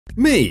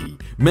Me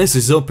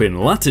messes up in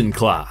Latin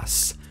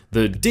class.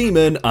 The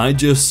demon I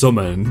just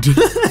summoned.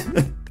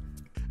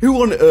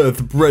 Who on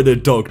earth bred a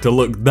dog to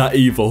look that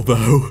evil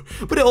though?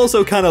 But it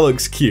also kinda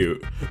looks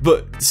cute,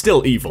 but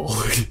still evil.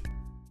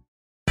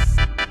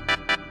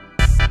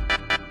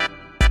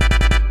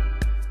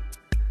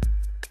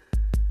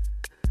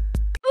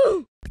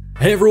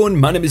 Hey everyone,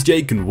 my name is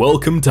Jake and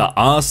welcome to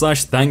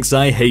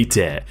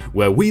r/thanksihateit,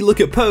 where we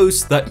look at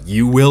posts that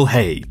you will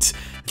hate.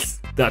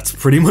 That's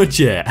pretty much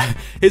it.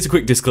 Here's a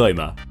quick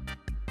disclaimer.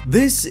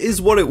 This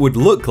is what it would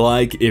look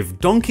like if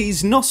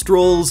donkeys'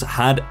 nostrils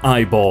had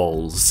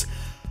eyeballs.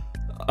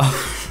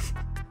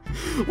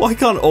 Why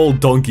can't all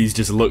donkeys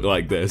just look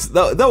like this?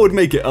 That would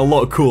make it a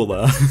lot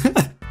cooler.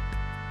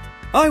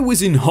 I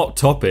was in Hot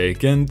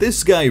Topic and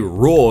this guy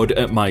roared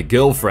at my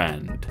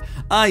girlfriend.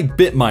 I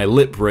bit my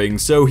lip ring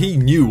so he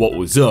knew what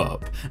was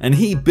up, and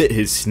he bit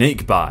his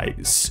snake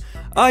bites.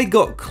 I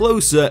got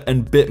closer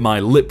and bit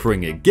my lip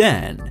ring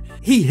again.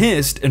 He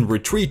hissed and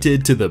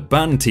retreated to the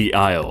banty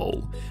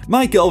aisle.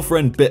 My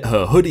girlfriend bit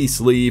her hoodie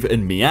sleeve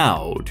and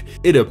meowed.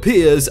 It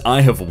appears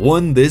I have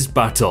won this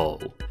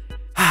battle.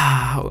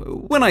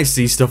 When I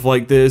see stuff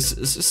like this,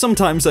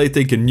 sometimes I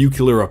think a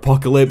nuclear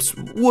apocalypse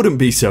wouldn't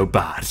be so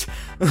bad.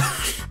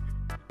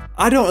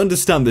 I don't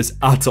understand this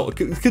at all.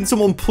 Can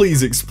someone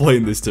please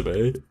explain this to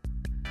me?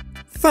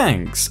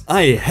 Thanks,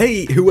 I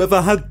hate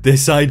whoever had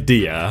this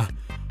idea.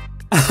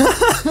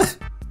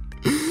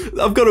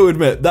 I've got to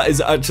admit, that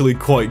is actually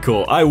quite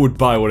cool. I would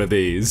buy one of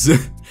these.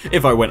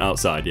 If I went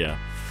outside, yeah.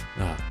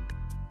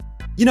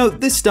 You know,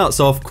 this starts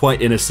off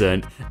quite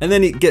innocent, and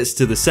then it gets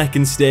to the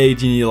second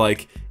stage and you're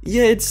like,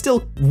 yeah, it's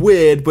still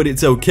weird, but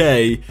it's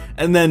okay.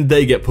 And then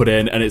they get put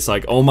in and it's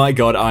like, oh my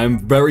god, I'm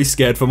very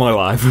scared for my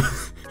life.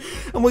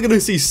 And we're gonna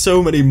see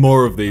so many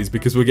more of these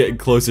because we're getting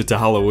closer to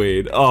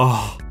Halloween.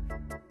 Oh.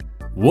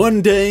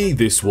 One day,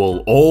 this will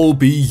all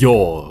be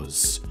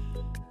yours.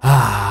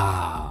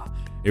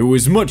 It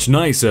was much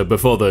nicer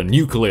before the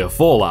nuclear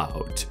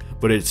fallout,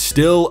 but it's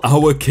still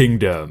our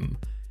kingdom.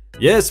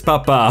 Yes,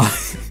 Papa.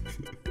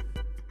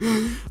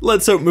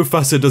 Let's hope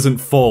Mufasa doesn't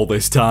fall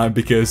this time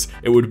because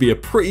it would be a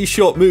pretty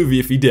short movie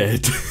if he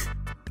did.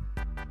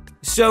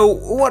 So,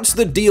 what's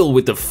the deal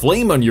with the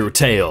flame on your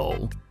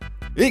tail?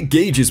 It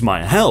gauges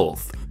my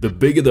health. The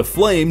bigger the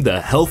flame, the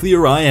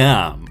healthier I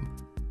am.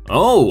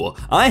 Oh,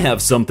 I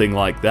have something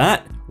like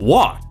that.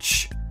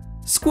 Watch.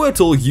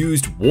 Squirtle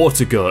used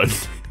water gun.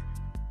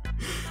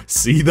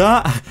 See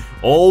that?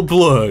 All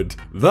blood.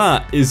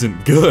 That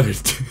isn't good.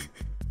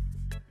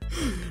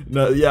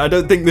 No, yeah, I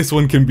don't think this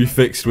one can be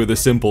fixed with a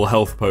simple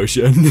health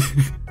potion.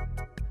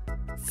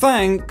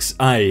 Thanks,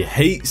 I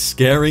hate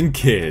scaring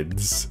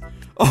kids.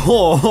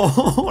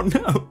 Oh,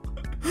 no.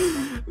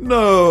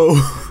 No.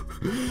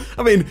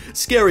 I mean,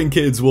 scaring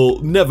kids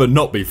will never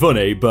not be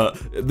funny, but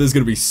there's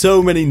gonna be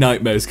so many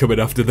nightmares coming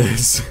after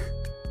this.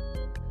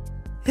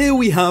 Here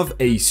we have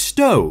a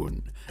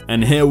stone,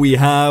 and here we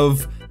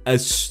have a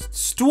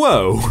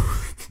stwo.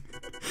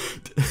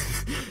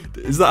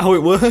 Is that how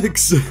it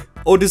works?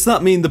 Or does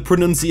that mean the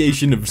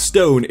pronunciation of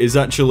stone is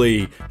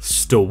actually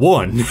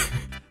stone?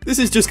 This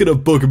is just gonna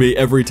bug me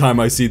every time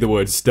I see the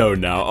word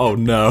stone now, oh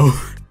no.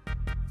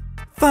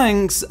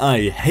 Thanks,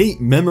 I hate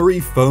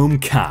memory foam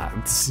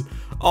cats.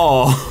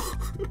 Oh,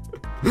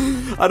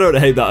 I don't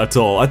hate that at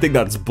all. I think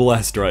that's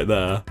blessed right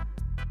there.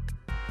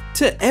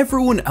 To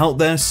everyone out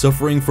there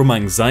suffering from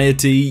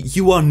anxiety,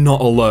 you are not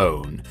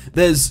alone.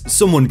 There's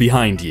someone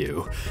behind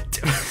you.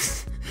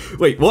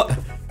 Wait, what?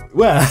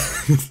 Where?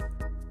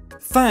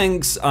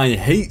 Thanks, I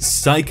hate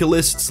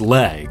cyclists'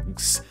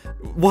 legs.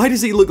 Why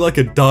does he look like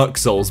a Dark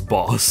Souls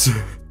boss?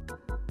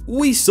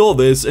 We saw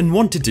this and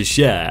wanted to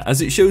share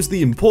as it shows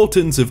the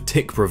importance of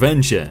tick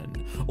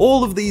prevention.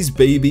 All of these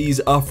babies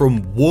are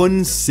from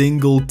one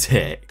single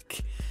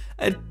tick.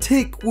 A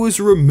tick was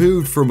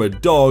removed from a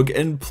dog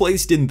and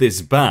placed in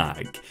this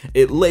bag.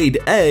 It laid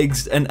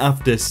eggs and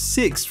after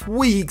 6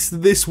 weeks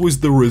this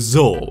was the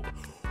result.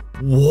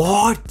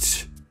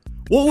 What?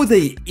 What were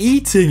they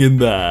eating in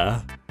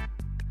there?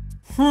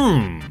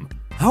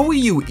 How are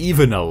you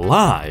even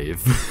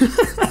alive?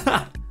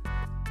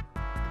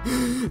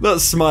 That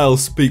smile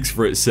speaks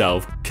for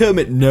itself.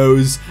 Kermit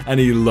knows and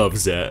he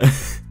loves it.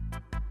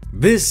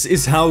 This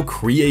is how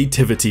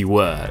creativity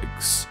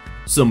works.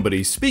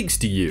 Somebody speaks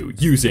to you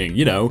using,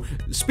 you know,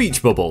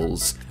 speech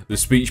bubbles. The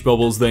speech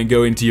bubbles then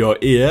go into your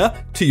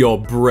ear, to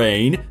your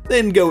brain,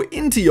 then go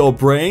into your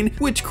brain,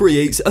 which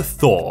creates a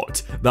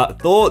thought. That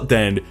thought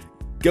then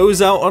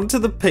goes out onto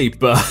the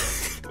paper.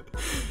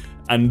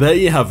 And there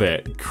you have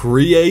it,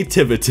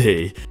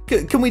 creativity.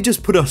 Can we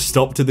just put a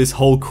stop to this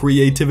whole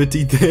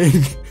creativity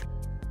thing?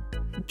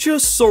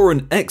 Just saw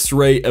an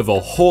x-ray of a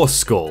horse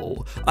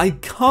skull. I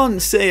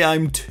can't say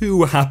I'm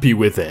too happy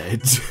with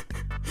it.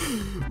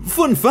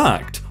 Fun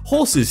fact,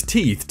 horses'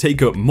 teeth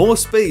take up more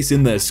space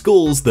in their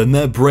skulls than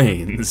their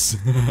brains.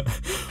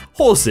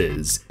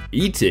 Horses,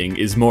 eating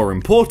is more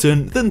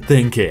important than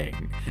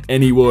thinking.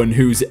 Anyone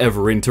who's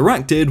ever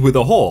interacted with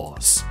a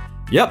horse?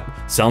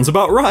 Yep, sounds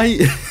about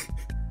right.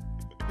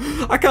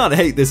 I can't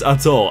hate this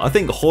at all. I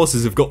think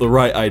horses have got the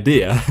right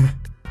idea.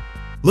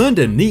 Learned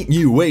a neat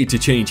new way to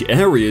change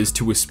areas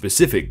to a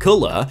specific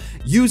color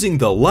using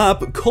the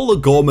lab color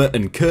gamut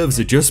and curves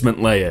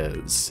adjustment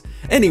layers.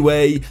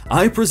 Anyway,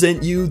 I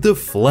present you the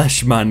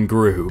Fleshman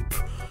group.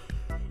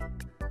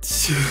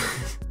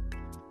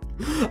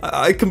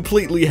 I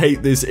completely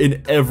hate this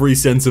in every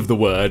sense of the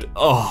word.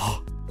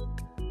 Oh.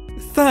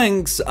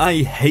 Thanks,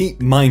 I hate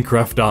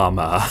Minecraft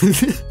armor.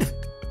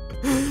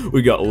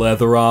 We got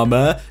leather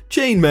armor,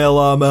 chainmail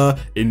armor,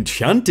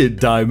 enchanted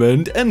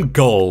diamond, and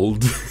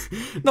gold.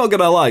 Not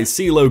gonna lie,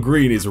 CeeLo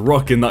Green is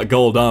rocking that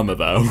gold armor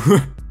though.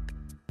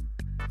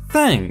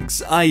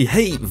 Thanks, I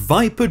hate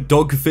viper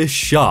dogfish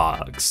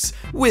sharks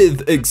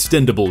with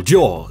extendable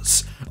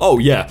jaws. Oh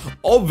yeah,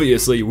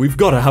 obviously we've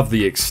got to have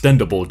the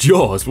extendable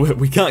jaws.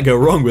 We can't go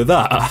wrong with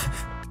that.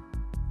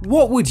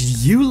 What would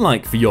you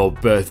like for your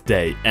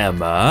birthday,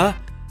 Emma?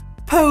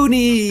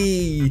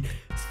 Pony!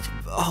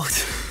 Oh.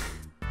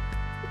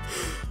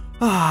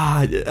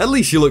 At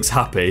least she looks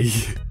happy.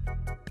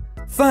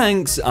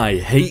 Thanks, I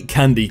hate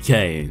candy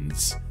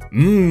canes.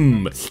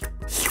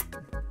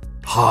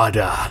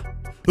 Harder.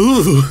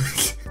 Ooh.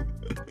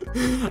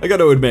 I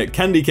gotta admit,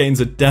 candy canes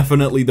are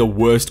definitely the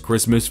worst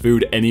Christmas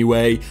food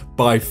anyway,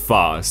 by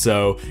far,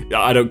 so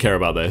I don't care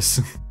about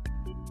this.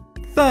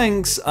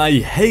 Thanks, I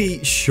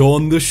hate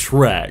Shaun the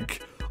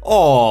Shrek.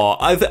 Aw,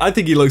 I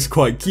think he looks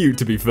quite cute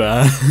to be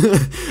fair.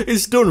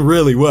 It's done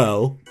really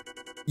well.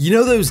 You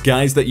know those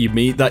guys that you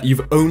meet that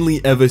you've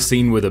only ever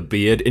seen with a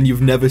beard and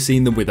you've never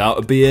seen them without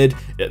a beard?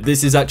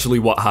 This is actually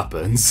what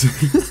happens.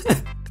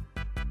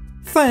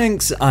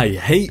 Thanks, I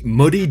hate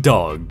muddy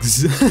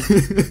dogs.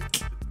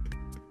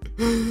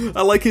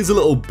 I like his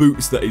little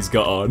boots that he's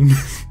got on.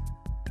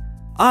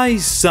 I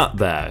sat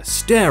there,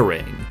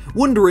 staring,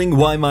 wondering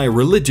why my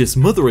religious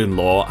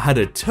mother-in-law had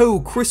a toe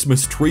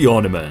Christmas tree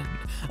ornament.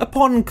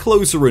 Upon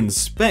closer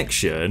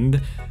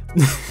inspection...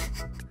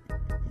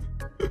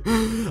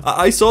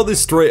 I saw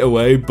this straight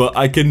away, but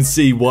I can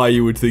see why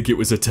you would think it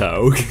was a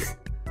toe.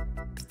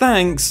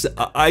 Thanks,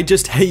 I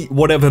just hate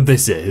whatever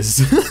this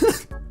is.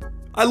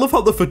 I love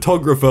how the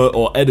photographer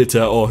or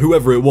editor or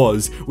whoever it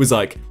was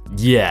like,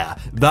 yeah,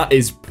 that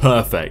is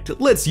perfect,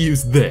 let's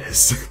use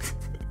this.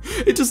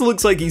 It just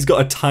looks like he's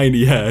got a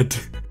tiny head.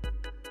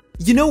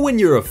 You know when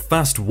you're a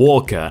fast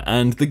walker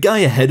and the guy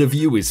ahead of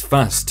you is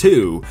fast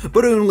too,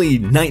 but only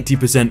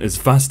 90% as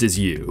fast as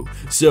you,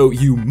 so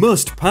you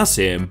must pass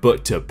him,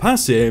 but to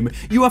pass him,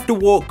 you have to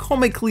walk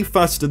comically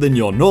faster than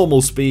your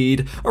normal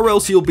speed, or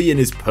else you'll be in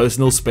his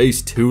personal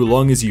space too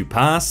long as you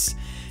pass?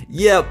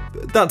 Yep,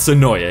 that's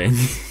annoying.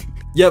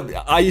 Yep,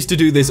 I used to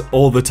do this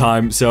all the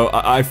time, so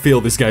I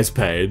feel this guy's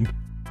pain.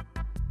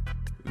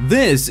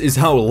 This is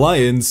how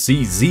lions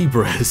see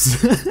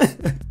zebras.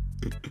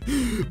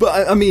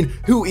 But I mean,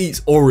 who eats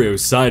Oreos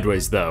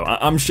sideways though?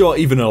 I'm sure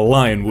even a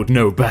lion would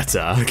know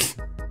better.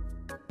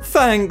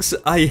 Thanks,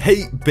 I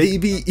hate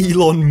baby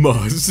Elon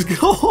Musk.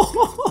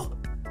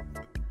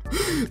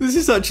 This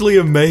is actually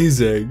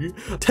amazing.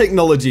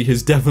 Technology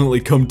has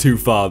definitely come too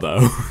far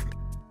though.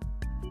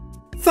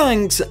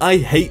 Thanks, I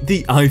hate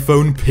the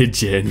iPhone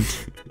pigeon.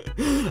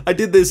 I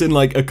did this in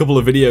like a couple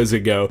of videos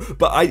ago,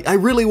 but I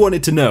really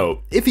wanted to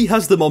know, if he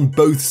has them on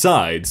both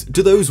sides,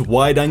 do those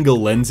wide-angle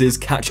lenses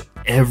catch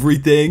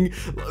everything?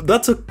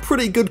 That's a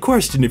pretty good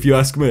question if you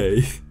ask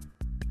me.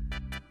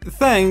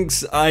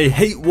 Thanks, I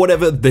hate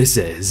whatever this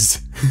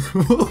is.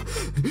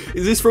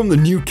 Is this from the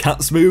new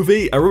Cats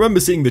movie? I remember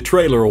seeing the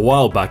trailer a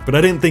while back, but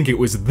I didn't think it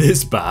was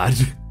this bad.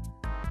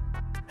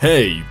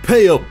 Hey,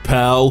 pay up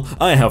pal,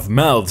 I have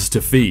mouths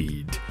to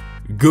feed.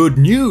 Good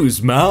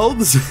news,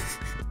 mouths!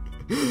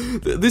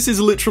 This is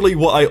literally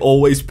what I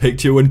always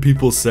picture when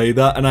people say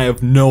that, and I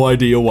have no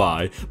idea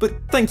why, but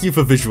thank you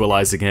for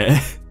visualizing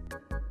it.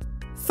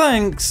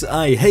 Thanks,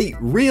 I hate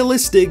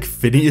realistic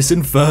Phineas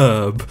and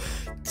Ferb.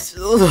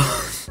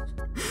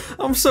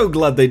 I'm so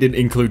glad they didn't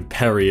include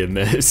Perry in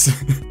this.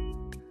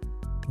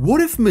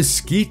 What if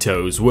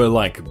mosquitoes were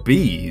like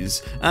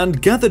bees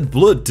and gathered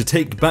blood to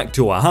take back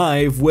to a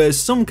hive where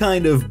some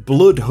kind of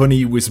blood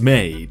honey was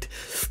made?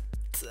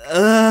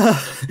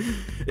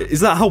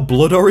 Is that how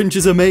blood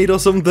oranges are made or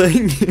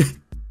something?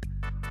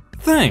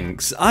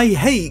 Thanks, I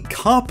hate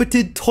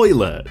carpeted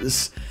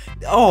toilets.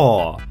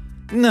 Oh,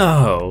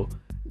 no.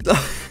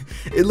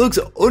 It looks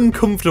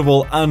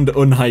uncomfortable and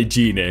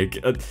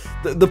unhygienic.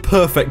 The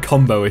perfect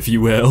combo, if you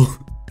will.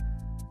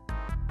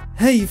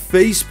 Hey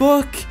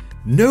Facebook,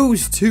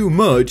 knows too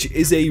much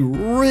is a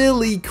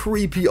really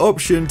creepy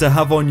option to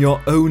have on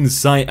your own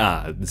site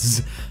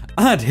ads.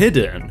 Ad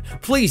hidden.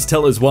 Please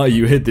tell us why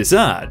you hid this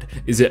ad.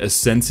 Is it a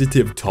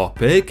sensitive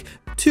topic?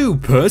 Too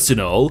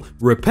personal?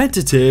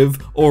 Repetitive?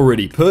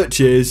 Already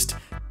purchased?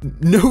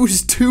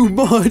 Knows too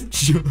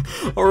much?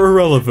 Or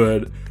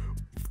irrelevant?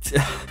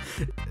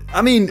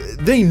 I mean,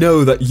 they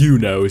know that you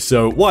know,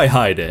 so why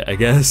hide it, I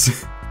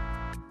guess?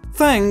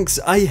 Thanks,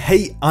 I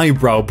hate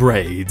eyebrow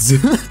braids.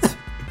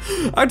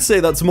 I'd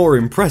say that's more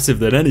impressive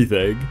than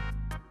anything.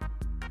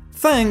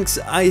 Thanks,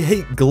 I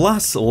hate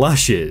glass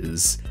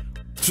lashes.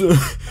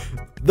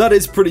 That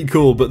is pretty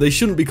cool, but they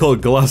shouldn't be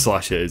called glass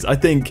lashes. I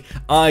think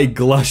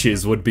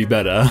eyeglasses would be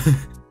better.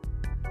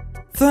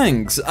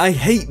 Thanks, I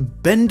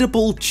hate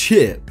bendable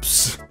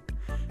chips.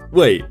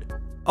 Wait.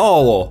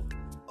 Oh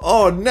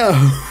no.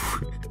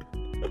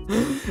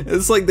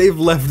 It's like they've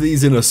left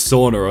these in a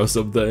sauna or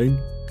something.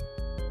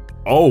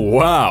 Oh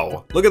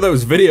wow, look at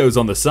those videos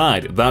on the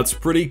side, that's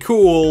pretty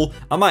cool.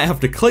 I might have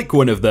to click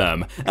one of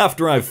them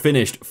after I've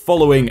finished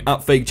following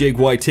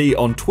 @FakeJakeYT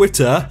on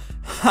Twitter.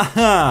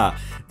 Haha,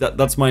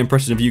 that's my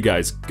impression of you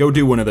guys. Go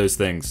do one of those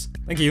things.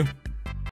 Thank you.